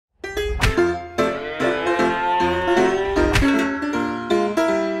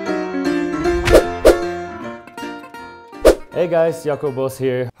Hey guys, Jacco Bos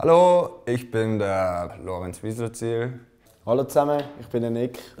here. Hallo, ich bin der Lorenz Vyslozil. Hallo zusammen, ich bin der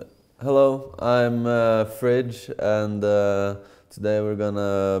Nick. Hello, I'm Fridge, and today we're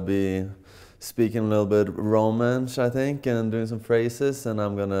gonna be speaking a little bit Romansh, I think, and doing some phrases, and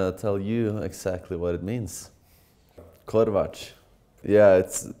I'm gonna tell you exactly what it means. Corvatsch. Yeah,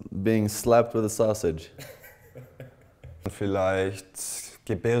 it's being slapped with a sausage. Vielleicht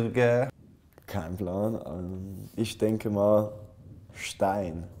Gebirge. Kein Plan. Ich denke mal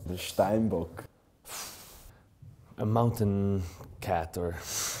Stein, der Steinbock. A mountain cat or...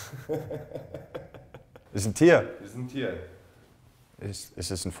 Ist ein Tier. Ist ein Tier. Ist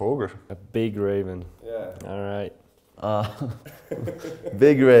es ein Vogel? A big raven. Ja. Alright.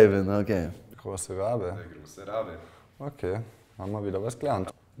 Big Raven, okay. Große Rabe. Der große Rabe. Okay, haben wir wieder was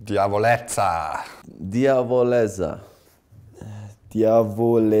gelernt. Diavolezza. Diavolezza.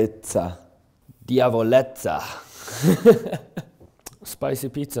 Diavolezza. Diavolezza. Spicy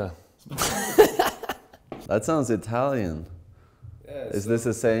pizza. That sounds Italian. Yeah, Is this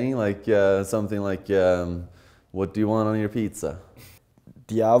a saying, like something like, what do you want on your pizza?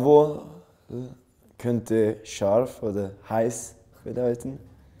 Diavol könnte scharf oder heiß bedeuten.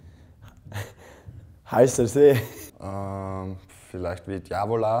 Heißer See. Vielleicht wie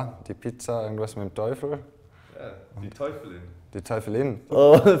Diavola, die Pizza, irgendwas mit dem Teufel. Ja, die Teufelin. Die Teufelin.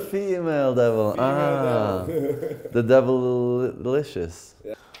 Oh, the female devil. The devil delicious.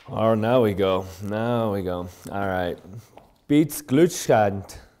 Yeah. Oh, now we go. Now we go. Alright. Beats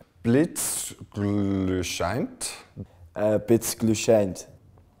glutschand. Blitz scheint. Bitz gluscheint.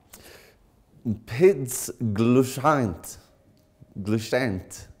 Pids glushant.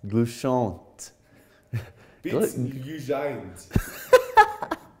 Glushant. Glushant. Bitz gluscheint.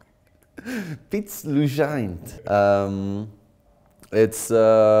 Pids glushant. It's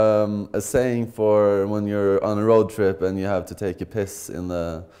a saying for when you're on a road trip and you have to take a piss on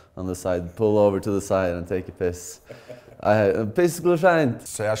the side. Pull over to the side and take a piss. Piss gluscheint.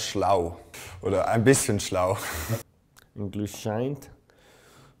 Sehr schlau. Oder ein bisschen schlau. Glutschand.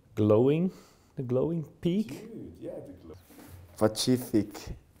 Glowing. The glowing peak.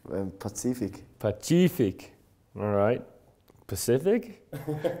 Pazifik. Pazifik. Pacific. Alright. Pacific?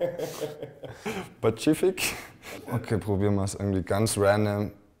 Pazifik. Okay, probieren wir es irgendwie ganz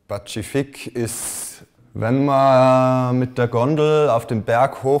random. Pazifik ist, wenn man mit der Gondel auf den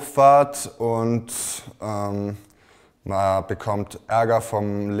Berg hochfahrt und man bekommt Ärger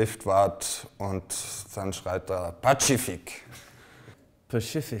vom Liftwart und dann schreit er Pazifik.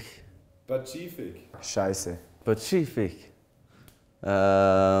 Pacific. Pazifik. Scheiße. Pacific.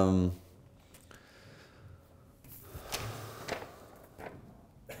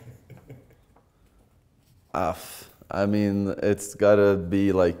 I mean, it's gotta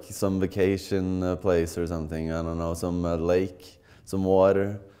be like some vacation place or something. I don't know, some lake, some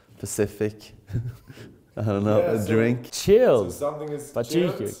water, Pacific. I don't know, Yeah, a drink. Chill. something is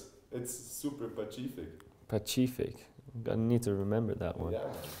Pacific. chilled, it's super Pacific. Pacific. I need to remember that one.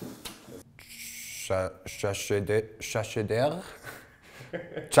 Yeah. Chacheder. Chacheder.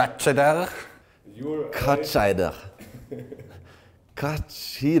 Katscheider.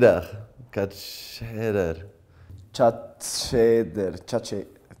 Katscheder. Katscheder. Chatscheder.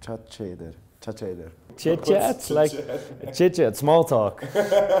 Chatscheder. Chatscheder. Chit chat? Like chit chat, small talk.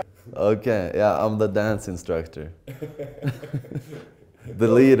 Okay, yeah, I'm the dance instructor. The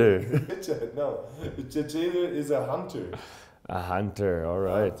leader. No, Chatscheder is a hunter. A hunter,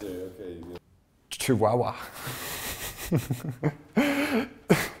 alright. Okay. Chihuahua.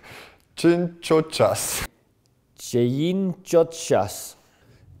 Chinchochas. Chinchochas.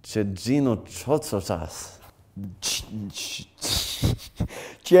 Chegino chochochas.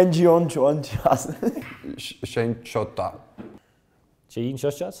 Chienchonchonchas. Chinchota.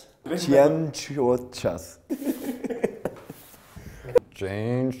 Chinchochas? Chienchochas.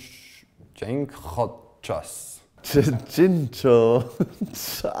 Chinchochas.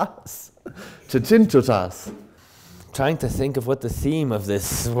 Chechinchochas. Chechinchochas. Trying to think of what the theme of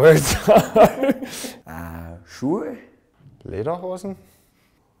this words are. Schuhe. Lederhosen.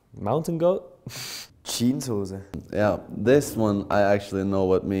 Mountain goat? Jeanshose. Yeah, this one I actually know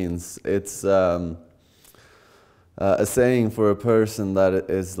what means. It's a saying for a person that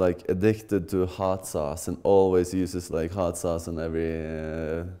is like addicted to hot sauce and always uses like hot sauce on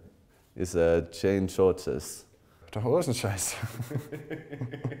every. Is a chain shorts. Der Hosenscheiß.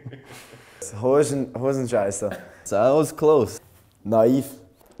 Hosenscheißer. So I was close. Naiv.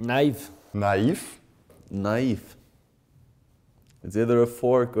 Naive. Naiv. Naive. It's either a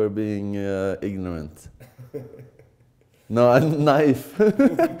fork or being ignorant. No, I'm naive.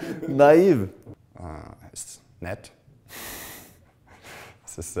 Naive. Ist nett.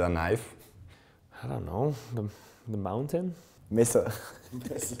 Is this a knife? I don't know. The mountain? Messer.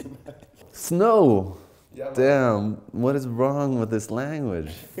 Snow! Damn, what is wrong with this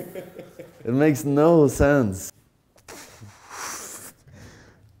language? It makes no sense.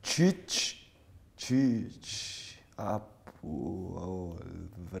 Chichaprora.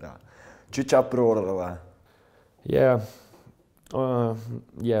 Yeah.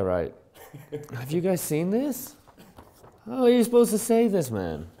 Yeah, right. Have you guys seen this? How are you supposed to say this,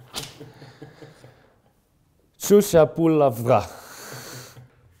 man? Chichapulavra.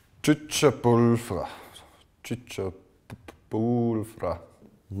 Chichapulfra. Chichapulfra.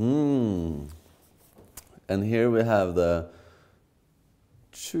 And here we have the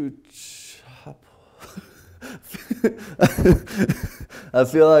I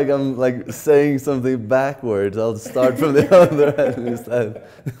feel like I'm like saying something backwards. I'll start from the other end instead.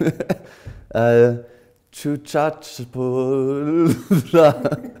 Chuchachpulvra.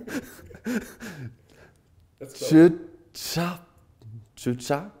 Chucha.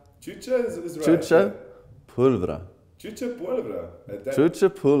 Chucha is right. Chucha pulvra. Chucha pulvra. Chucha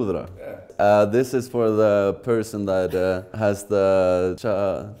pulvra. Yeah. This is for the person that has the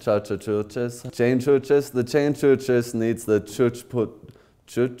cha-cha-chuchas. Chain chuchas. The chain chuchas needs the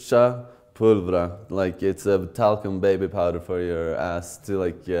chucha pulvra. Like it's a talcum baby powder for your ass to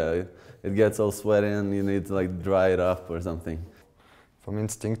like, it gets all sweaty and you need to like dry it up or something. Vom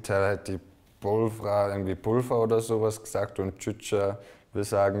Instinkt her hätte die Pulvra irgendwie Pulver oder sowas gesagt und Chucha, wir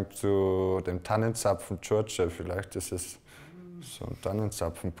sagen zu dem Tannenzapfen Churche, vielleicht ist es so ein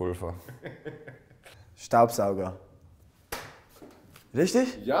Tannenzapfenpulver. Staubsauger.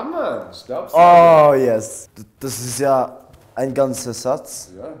 Richtig? Ja, Mann, Staubsauger. Oh, yes. Das ist ja ein ganzer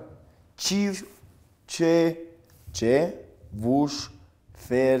Satz. Ja. Chiv, che, wusch,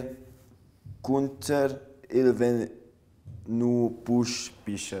 fer, kunter, ilven, nu, busch,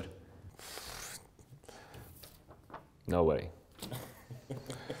 bischer. No way.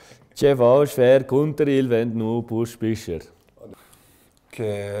 Chevaus, Fair, Kunter, Ilvent, Nu, Push, Bischer.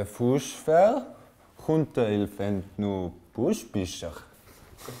 Que fuschfer, junta il fent nu buschbischer.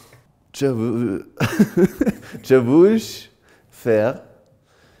 Javush fer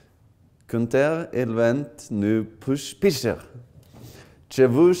kunter elvent nu push pischer.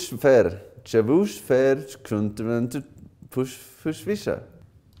 Javush fer kunter push fischer.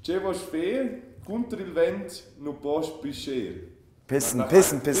 Chevos fair, kunter il vent, no bosch bischer. Pissen.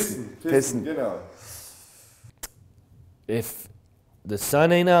 Genau. If the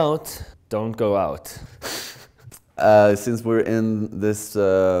sun ain't out, don't go out. Since we're in this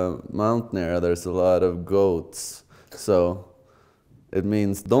mountain area, there's a lot of goats. So it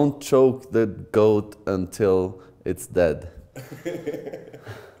means don't choke the goat until it's dead.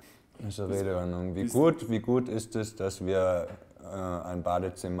 Also Redewendung. Wie gut ist es, dass wir ein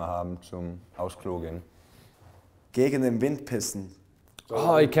Badezimmer haben zum Ausklo gehen? Gegen den Wind pissen.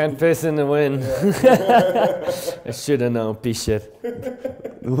 Oh, you can't piss in the wind. I should have known, Bischer.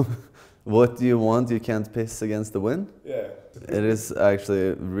 What do you want? You can't piss against the wind? Yeah. It is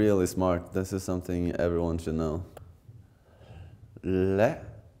actually really smart. This is something everyone should know.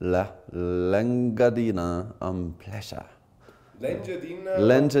 Lengadina am pleasure.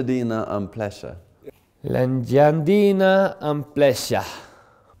 Lengadina am pleasure. Lengiandina Amplescia.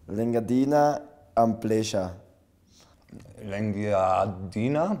 Lengadina am Pleasure.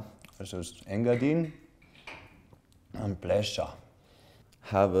 Engadina, also ist Engadin am Pleasure.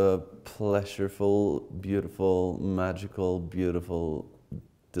 Have a pleasureful, beautiful, magical, beautiful,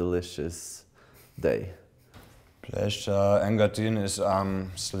 delicious day. Pleasure, Engadin ist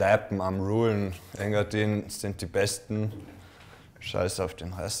am Slappen, am Rulen. Engadin sind die Besten. Scheiß auf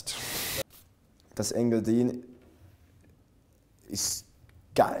den Rest. Das Engadin ist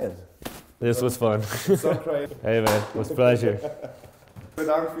geil. This was fun. So crazy. Hey man, it was a pleasure. Vielen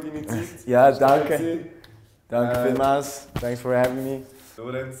Dank für deine Zeit. Ja, danke. Danke vielmals. Thanks for having me.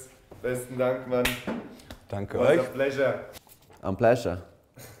 Lorenz, besten Dank, Mann. Danke Was euch. a pleasure. Am pleasure.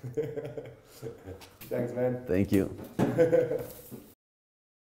 Thanks, man. Thank you.